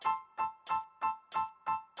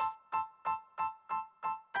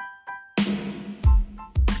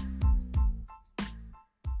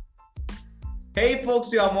Hey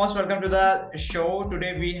folks, you are most welcome to the show.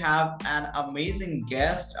 Today we have an amazing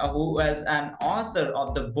guest who is an author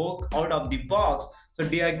of the book Out of the Box. So,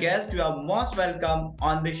 dear guest, you are most welcome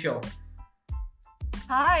on the show.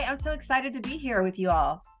 Hi, I'm so excited to be here with you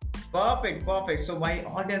all. Perfect, perfect. So, my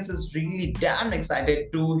audience is really damn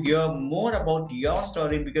excited to hear more about your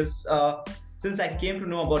story because since I came to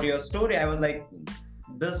know about your story, I was like,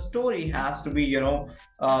 the story has to be,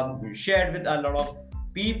 shared with a lot of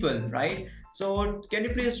people, right? So, can you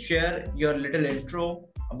please share your little intro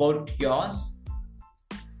about yours?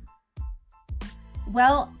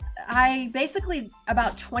 Well, I basically,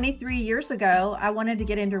 about 23 years ago, I wanted to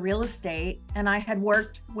get into real estate, and I had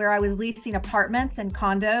worked where I was leasing apartments and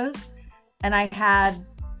condos. And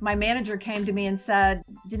my manager came to me and said,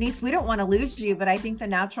 Denise, we don't want to lose you, but I think the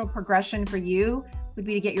natural progression for you would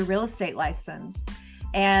be to get your real estate license.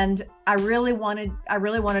 And I really wanted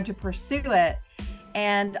to pursue it.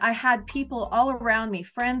 And I had people all around me,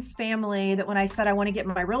 friends, family, that when I said I want to get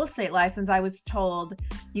my real estate license, I was told,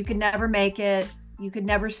 you could never make it. You could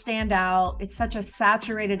never stand out. It's such a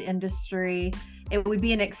saturated industry. It would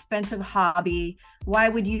be an expensive hobby. Why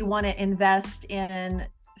would you want to invest in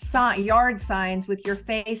yard signs with your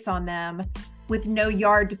face on them with no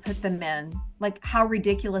yard to put them in? Like, how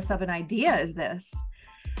ridiculous of an idea is this?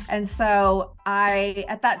 And so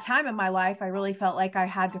at that time in my life, I really felt like I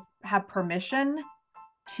had to have permission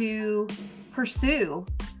to pursue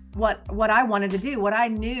what I wanted to do, what I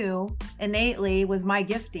knew innately was my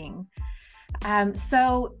gifting.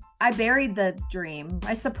 So I buried the dream.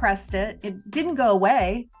 I suppressed it. It didn't go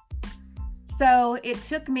away. So it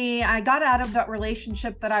took me, I got out of that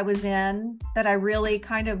relationship that I was in, that I really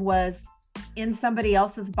kind of was in somebody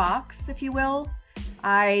else's box, if you will.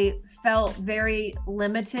 I felt very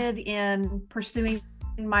limited in pursuing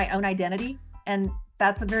my own identity. And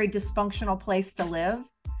that's a very dysfunctional place to live.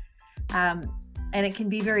 And it can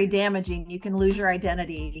be very damaging. You can lose your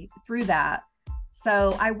identity through that.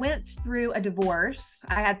 So I went through a divorce.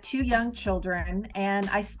 I had two young children, and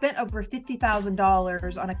I spent over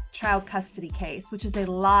 $50,000 on a child custody case, which is a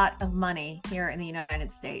lot of money here in the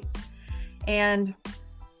United States. And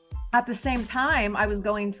at the same time I was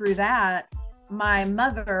going through that, my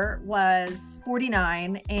mother was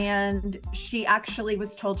 49, and she actually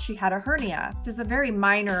was told she had a hernia, which is a very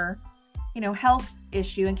minor, health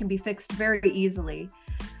issue and can be fixed very easily.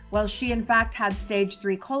 Well, she in fact had stage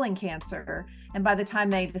 3 colon cancer. And by the time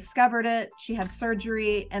they discovered it, she had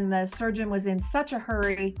surgery, and the surgeon was in such a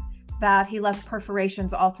hurry that he left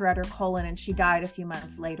perforations all throughout her colon, and she died a few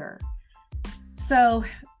months later. So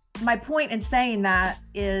my point in saying that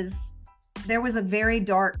is there was a very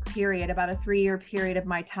dark period, about a 3-year period of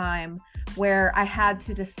my time, where I had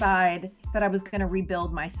to decide that I was going to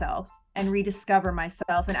rebuild myself and rediscover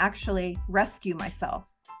myself and actually rescue myself,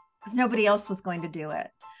 because nobody else was going to do it.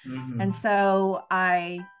 Mm-hmm. And so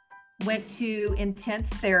I went to intense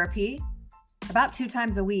therapy about 2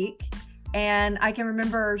 times a week. And I can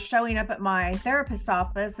remember showing up at my therapist's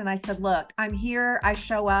office, and I said, look, I'm here, I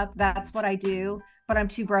show up, that's what I do, but I'm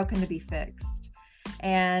too broken to be fixed.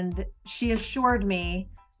 And she assured me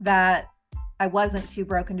that I wasn't too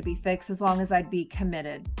broken to be fixed as long as I'd be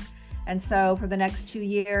committed. And so for the next 2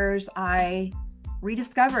 years, I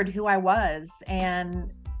rediscovered who I was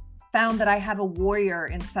and found that I have a warrior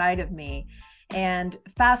inside of me. And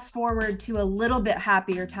fast forward to a little bit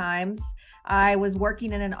happier times, I was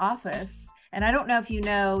working in an office. And I don't know if you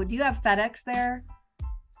know, do you have FedEx there?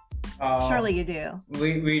 Uh, Surely you do.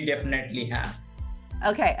 we definitely have.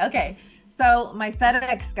 Okay. So my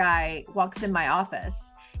FedEx guy walks in my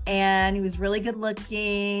office, and he was really good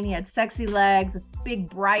looking. He had sexy legs, this big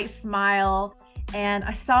bright smile. And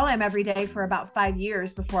I saw him every day for about 5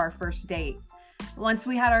 years before our first date. Once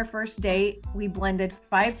we had our first date, we blended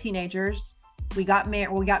 5 teenagers. We got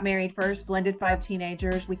married first, blended 5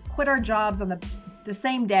 teenagers. We quit our jobs on the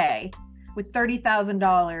same day with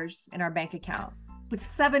 $30,000 in our bank account, with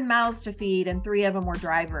 7 mouths to feed, and 3 of them were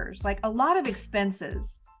drivers. Like, a lot of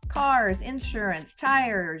expenses, cars, insurance,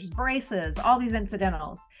 tires, braces, all these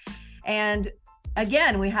incidentals. And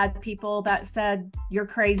again, we had people that said, you're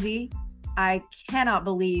crazy. I cannot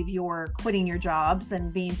believe you're quitting your jobs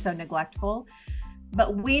and being so neglectful.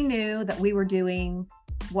 But we knew that we were doing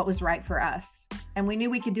what was right for us, and we knew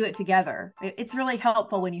we could do it together. It's really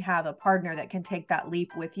helpful when you have a partner that can take that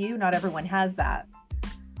leap with you. Not everyone has that.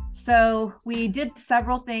 So we did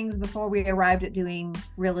several things before we arrived at doing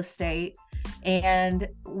real estate. And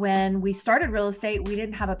when we started real estate, we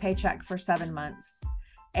didn't have a paycheck for 7 months.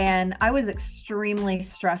 And I was extremely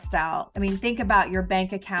stressed out. I mean, think about your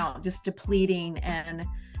bank account just depleting, and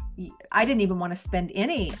I didn't even want to spend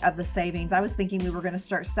any of the savings. I was thinking we were going to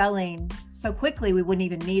start selling so quickly we wouldn't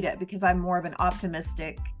even need it, because I'm more of an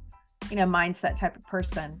optimistic, mindset type of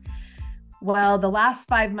person. Well, the last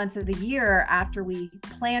 5 months of the year, after we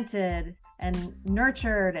planted and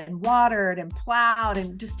nurtured and watered and plowed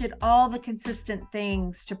and just did all the consistent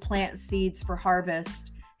things to plant seeds for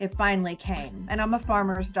harvest, it finally came. And I'm a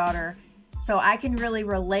farmer's daughter, so I can really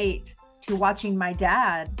relate to watching my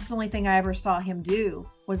dad. It's the only thing I ever saw him do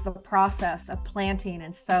was the process of planting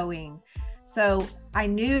and sowing. So I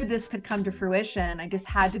knew this could come to fruition. I just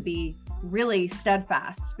had to be really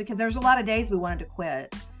steadfast, because there's a lot of days we wanted to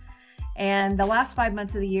quit. And the last 5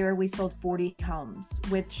 months of the year, we sold 40 homes,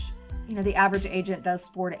 which, the average agent does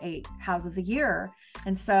 4 to 8 houses a year.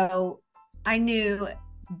 And so I knew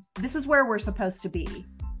this is where we're supposed to be.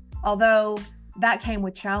 Although that came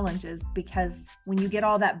with challenges, because when you get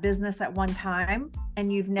all that business at one time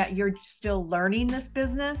and you're still learning this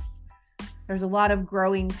business, there's a lot of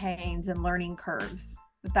growing pains and learning curves,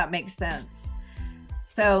 if that makes sense.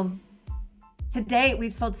 So to date,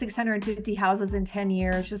 we've sold 650 houses in 10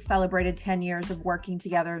 years, just celebrated 10 years of working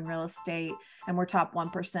together in real estate, and we're top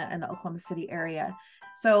 1% in the Oklahoma City area.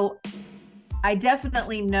 So I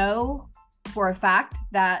definitely know for a fact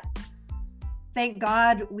that, thank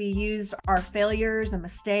God, we used our failures and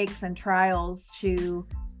mistakes and trials to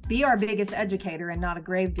be our biggest educator and not a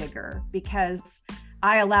gravedigger, because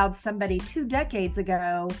I allowed somebody 2 decades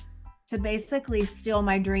ago to basically steal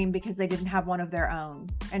my dream because they didn't have one of their own,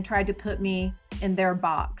 and tried to put me in their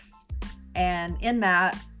box. And in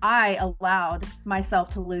that, I allowed myself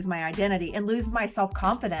to lose my identity and lose my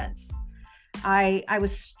self-confidence. I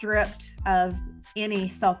was stripped of any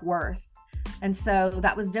self-worth. And so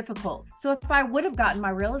that was difficult. So if I would have gotten my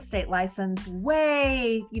real estate license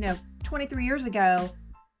way, 23 years ago,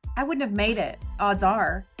 I wouldn't have made it, odds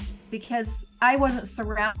are, because I wasn't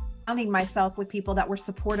surrounding myself with people that were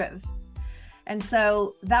supportive. And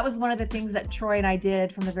so that was one of the things that Troy and I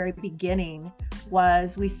did from the very beginning,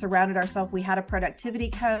 was we surrounded ourselves. We had a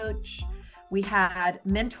productivity coach. We had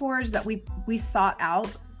mentors that we sought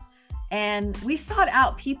out. And we sought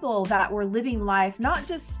out people that were living life, not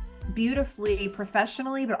just beautifully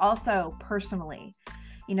professionally, but also personally.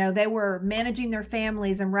 They were managing their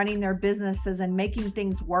families and running their businesses and making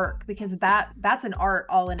things work, because that's an art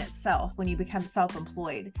all in itself when you become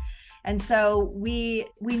self-employed. And so we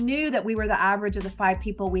knew that we were the average of the 5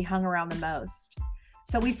 people we hung around the most.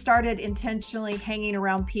 So we started intentionally hanging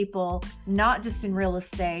around people, not just in real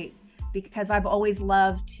estate, because I've always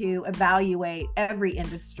loved to evaluate every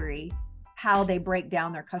industry, how they break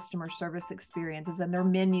down their customer service experiences and their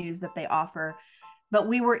menus that they offer. But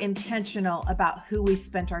we were intentional about who we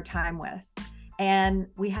spent our time with. And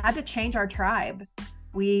we had to change our tribe.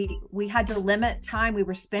 We had to limit time we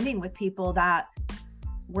were spending with people that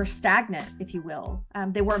were stagnant, if you will.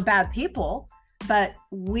 They weren't bad people, but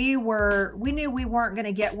we knew we weren't going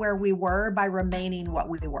to get where we were by remaining what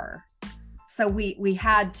we were. So we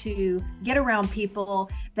had to get around people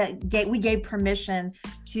that we gave permission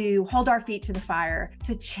to hold our feet to the fire,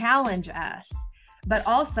 to challenge us, but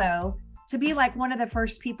also to be like one of the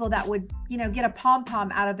first people that would, get a pom-pom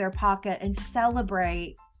out of their pocket and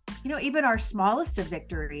celebrate, even our smallest of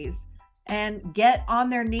victories, and get on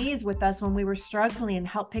their knees with us when we were struggling and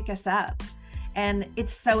help pick us up. And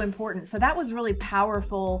it's so important. So that was really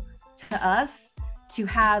powerful to us, to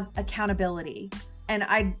have accountability. And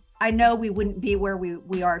I know we wouldn't be where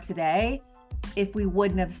we are today if we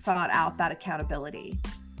wouldn't have sought out that accountability.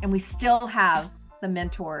 And we still have the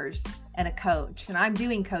mentors and a coach. And I'm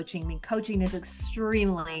doing coaching. I mean, coaching is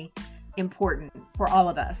extremely important for all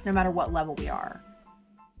of us, no matter what level we are.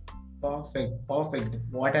 Perfect.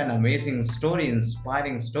 What an amazing story,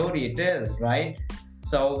 inspiring story it is, right?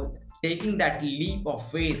 So taking that leap of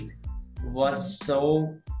faith was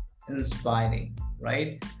so inspiring,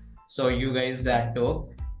 right? So you guys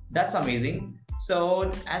that's amazing.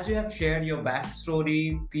 So as you have shared your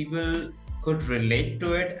backstory, people could relate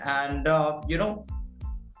to it. And,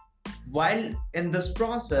 while in this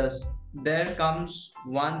process, there comes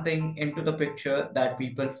one thing into the picture that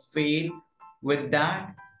people fail with,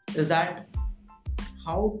 that is that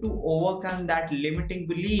how to overcome that limiting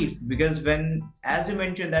belief. Because as you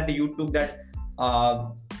mentioned that you took that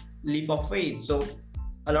leap of faith, so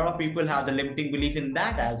a lot of people have the limiting belief in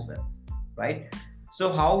that as well, right?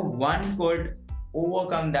 So how one could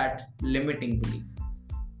overcome that limiting belief?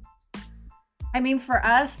 I mean, for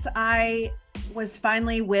us, I was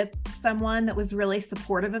finally with someone that was really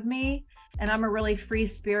supportive of me. And I'm a really free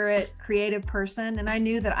spirit, creative person. And I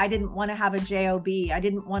knew that I didn't want to have a job. I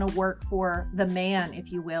didn't want to work for the man,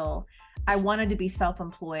 if you will. I wanted to be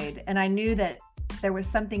self-employed. And I knew that there was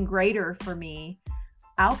something greater for me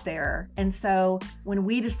out there. And so when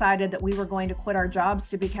we decided that we were going to quit our jobs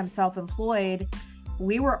to become self-employed,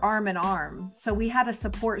 we were arm in arm. So we had a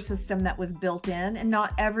support system that was built in, and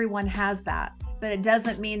not everyone has that, but it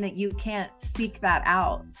doesn't mean that you can't seek that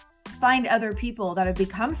out. Find other people that have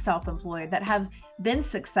become self-employed, that have been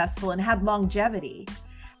successful and had longevity.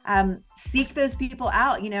 Seek those people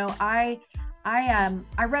out. You know, I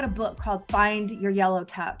read a book called Find Your Yellow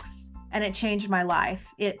Tux, and it changed my life.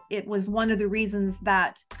 It was one of the reasons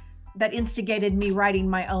that instigated me writing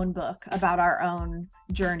my own book about our own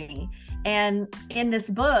journey. And in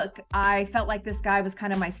this book, I felt like this guy was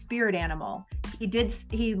kind of my spirit animal.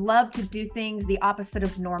 He loved to do things the opposite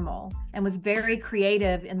of normal, and was very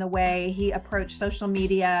creative in the way he approached social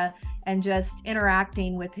media and just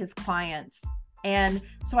interacting with his clients. And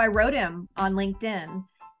so I wrote him on LinkedIn,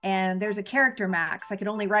 and there's a character max. I could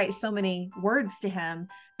only write so many words to him,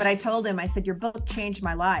 but I told him, I said, your book changed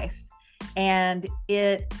my life. And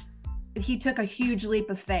he took a huge leap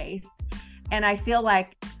of faith. And I feel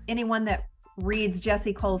like anyone that reads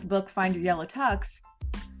Jessie Cole's book, Find Your Yellow Tux,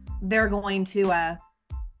 they're going to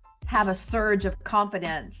have a surge of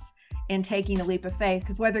confidence in taking a leap of faith.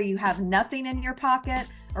 Because whether you have nothing in your pocket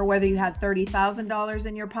or whether you had $30,000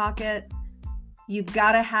 in your pocket, you've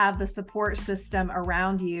got to have the support system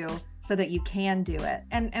around you so that you can do it.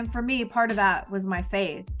 And for me, part of that was my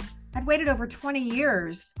faith. I'd waited over 20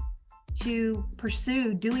 years to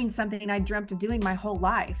pursue doing something I dreamt of doing my whole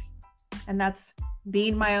life. And that's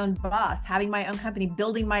being my own boss, having my own company,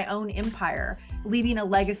 building my own empire, leaving a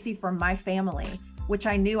legacy for my family, which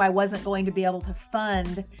I knew I wasn't going to be able to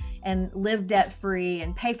fund and live debt free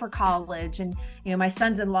and pay for college. And, you know, my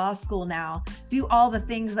son's in law school now, do all the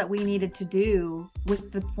things that we needed to do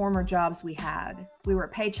with the former jobs we had. We were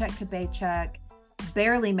paycheck to paycheck,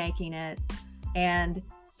 barely making it. And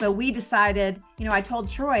so we decided, you know, I told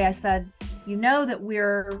Troy, I said, you know that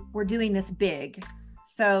we're doing this big.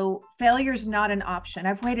 So failure's not an option.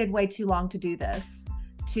 I've waited way too long to do this,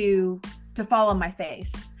 to fall on my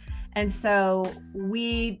face. And so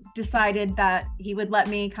we decided that he would let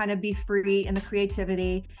me kind of be free in the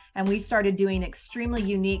creativity. And we started doing extremely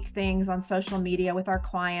unique things on social media with our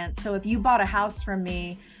clients. So if you bought a house from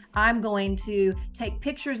me, I'm going to take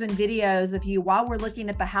pictures and videos of you while we're looking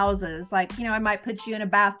at the houses. Like, you know, I might put you in a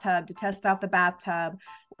bathtub to test out the bathtub,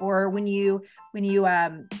 or when you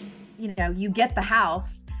get the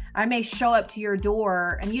house, I may show up to your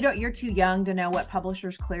door, and you're too young to know what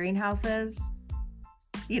Publishers Clearinghouse is.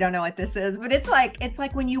 You don't know what this is, but it's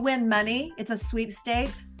like when you win money, it's a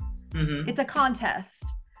sweepstakes. Mm-hmm. It's a contest.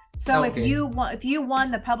 So okay. if you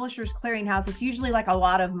won the Publishers Clearinghouse, it's usually like a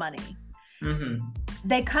lot of money. Mm-hmm.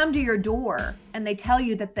 They come to your door and they tell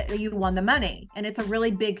you that you won the money. And it's a really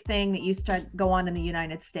big thing that used to go on in the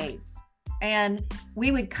United States. And we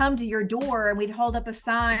would come to your door and we'd hold up a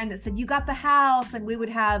sign that said, you got the house. And we would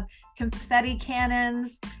have confetti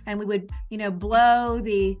cannons, and we would, blow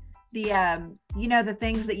the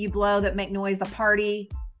things that you blow that make noise, the party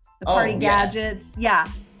gadgets. Yeah.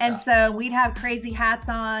 And so we'd have crazy hats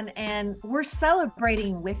on, and we're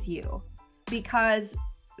celebrating with you because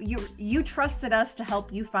you trusted us to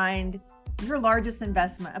help you find your largest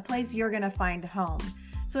investment, a place you're going to find a home.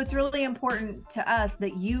 So it's really important to us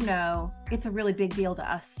that it's a really big deal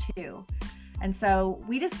to us too. And so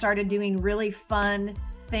we just started doing really fun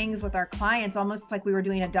things with our clients, almost like we were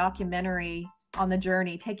doing a documentary on the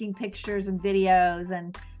journey, taking pictures and videos,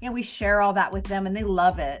 and we share all that with them and they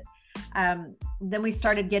love it. Then we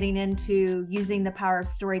started getting into using the power of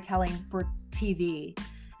storytelling for TV.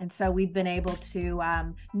 And so we've been able to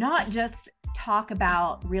not just talk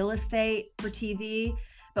about real estate for TV,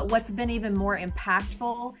 but what's been even more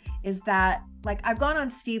impactful is that, like, I've gone on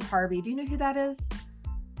Steve Harvey. Do you know who that is?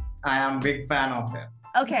 I am a big fan of him.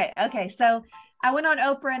 Okay. So I went on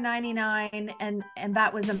Oprah in 99 and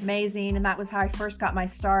that was amazing. And that was how I first got my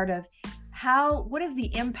start of what is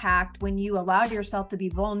the impact when you allow yourself to be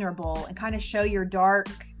vulnerable and kind of show your dark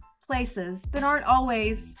places that aren't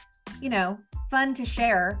always, fun to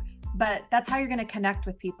share, but that's how you're going to connect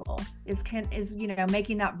with people is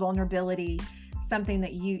making that vulnerability something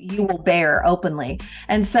that you will bear openly.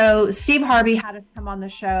 And so Steve Harvey had us come on the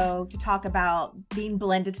show to talk about being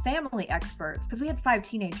blended family experts because we had 5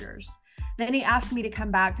 teenagers. Then he asked me to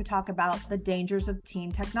come back to talk about the dangers of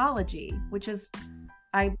teen technology, which is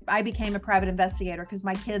I became a private investigator because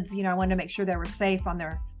my kids, I wanted to make sure they were safe on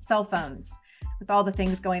their cell phones with all the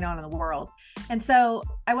things going on in the world. And so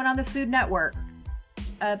I went on the Food Network,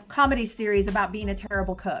 a comedy series about being a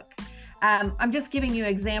terrible cook. I'm just giving you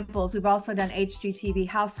examples. We've also done HGTV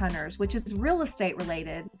House Hunters, which is real estate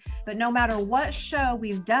related, but no matter what show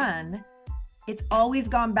we've done, it's always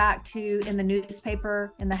gone back to, in the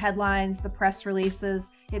newspaper, in the headlines, the press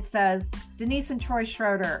releases, it says Denise and Troy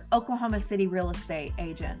Schroeder, Oklahoma City real estate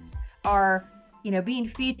agents, are, being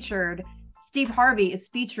featured. Steve Harvey is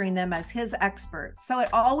featuring them as his expert. So it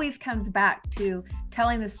always comes back to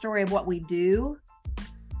telling the story of what we do,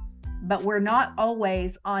 but we're not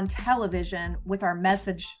always on television with our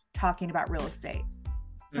message talking about real estate.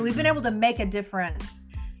 So we've been able to make a difference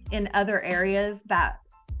in other areas that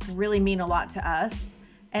really mean a lot to us,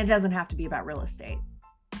 and it doesn't have to be about real estate.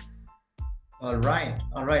 All right,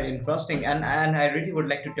 interesting. And I really would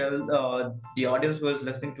like to tell the audience who is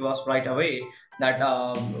listening to us right away that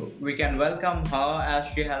we can welcome her, as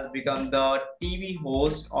she has become the TV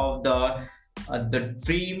host of the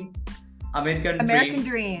Dream American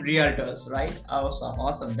Dream Realtors, right?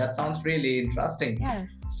 Awesome. That sounds really interesting. Yes.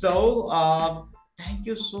 So thank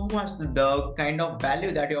you so much. The kind of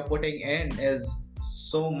value that you're putting in is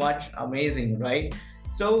so much amazing, right?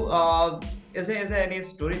 So is there any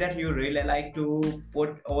story that you really like to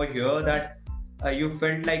put over here that you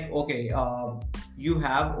felt like, okay, you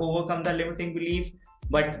have overcome the limiting belief,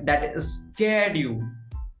 but that scared you,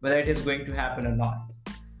 whether it is going to happen or not?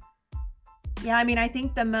 Yeah, I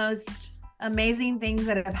think the most amazing things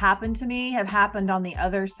that have happened to me have happened on the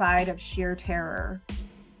other side of sheer terror.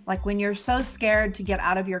 Like when you're so scared to get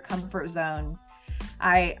out of your comfort zone.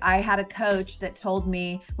 I had a coach that told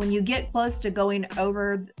me, when you get close to going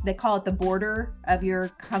over, they call it the border of your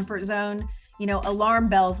comfort zone, alarm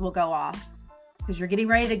bells will go off because you're getting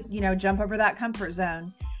ready to, jump over that comfort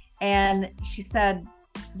zone. And she said,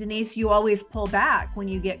 Denise, you always pull back when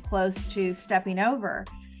you get close to stepping over.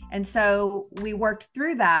 And so we worked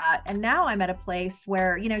through that. And now I'm at a place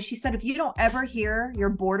where, she said, if you don't ever hear your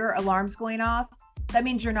border alarms going off, that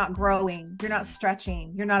means you're not growing, you're not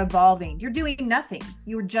stretching, you're not evolving, you're doing nothing.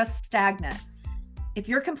 You're just stagnant. If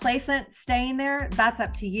you're complacent staying there, that's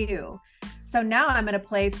up to you. So now I'm at a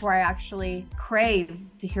place where I actually crave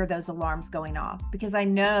to hear those alarms going off, because I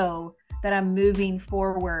know that I'm moving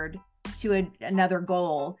forward to another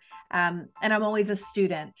goal. And I'm always a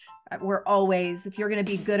student. We're always, if you're going to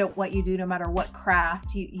be good at what you do, no matter what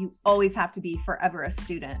craft, you always have to be forever a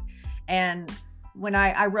student. And when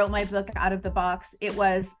I wrote my book, Out of the Box, it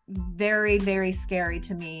was very, very scary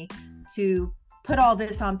to me to put all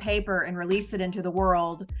this on paper and release it into the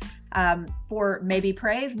world for maybe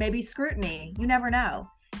praise, maybe scrutiny. You never know.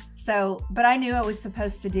 So, but I knew I was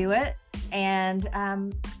supposed to do it. And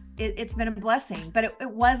it's been a blessing, but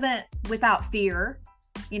it wasn't without fear.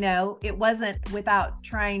 It wasn't without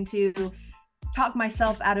trying to talk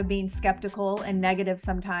myself out of being skeptical and negative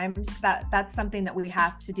sometimes. That's something that we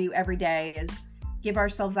have to do every day, is give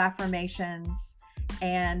ourselves affirmations.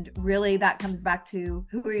 And really that comes back to,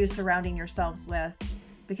 who are you surrounding yourselves with?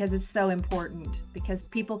 Because it's so important, because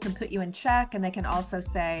people can put you in check, and they can also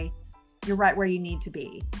say, you're right where you need to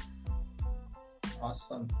be.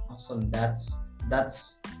 Awesome.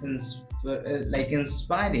 That's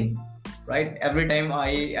inspiring, right? Every time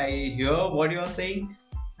I hear what you're saying,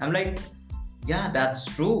 I'm like, yeah, that's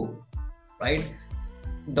true, right?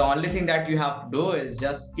 The only thing that you have to do is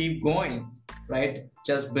just keep going, right?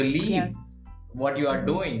 Just believe what you are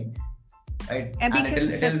doing, right? And be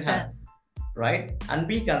consistent, right? And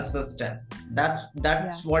be consistent.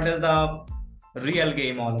 That's what is the real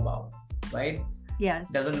game all about, right?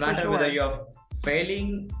 Yes. Doesn't matter whether you're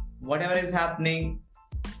failing, whatever is happening,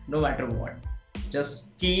 no matter what,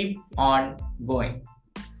 just keep on going,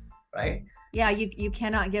 right? Yeah, you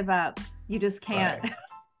cannot give up. You just can't.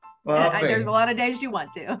 Right. There's a lot of days you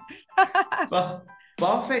want to.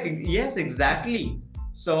 Perfect. Yes, exactly.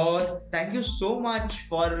 So thank you so much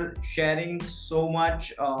for sharing so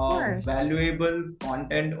much valuable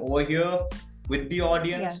content over here with the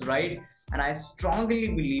audience, right? And I strongly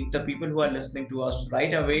believe the people who are listening to us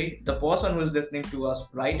right away, the person who is listening to us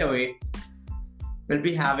right away, will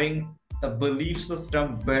be having the belief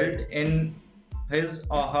system built in his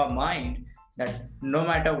or her mind that no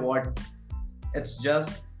matter what, it's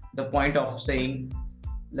just the point of saying,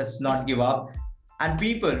 let's not give up. And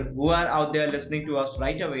people who are out there listening to us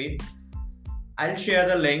right away, I'll share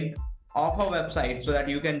the link of her website so that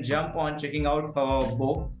you can jump on checking out her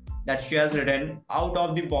book that she has written, Out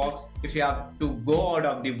of the Box, if you have to go out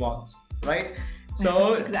of the box, right?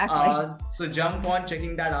 So exactly. So jump on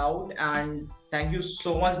checking that out. And thank you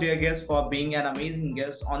so much, dear guest, for being an amazing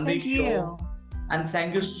guest on the show. And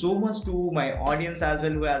thank you so much to my audience as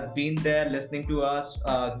well, who has been there listening to us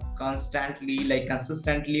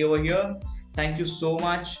consistently over here. Thank you so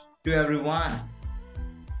much to everyone.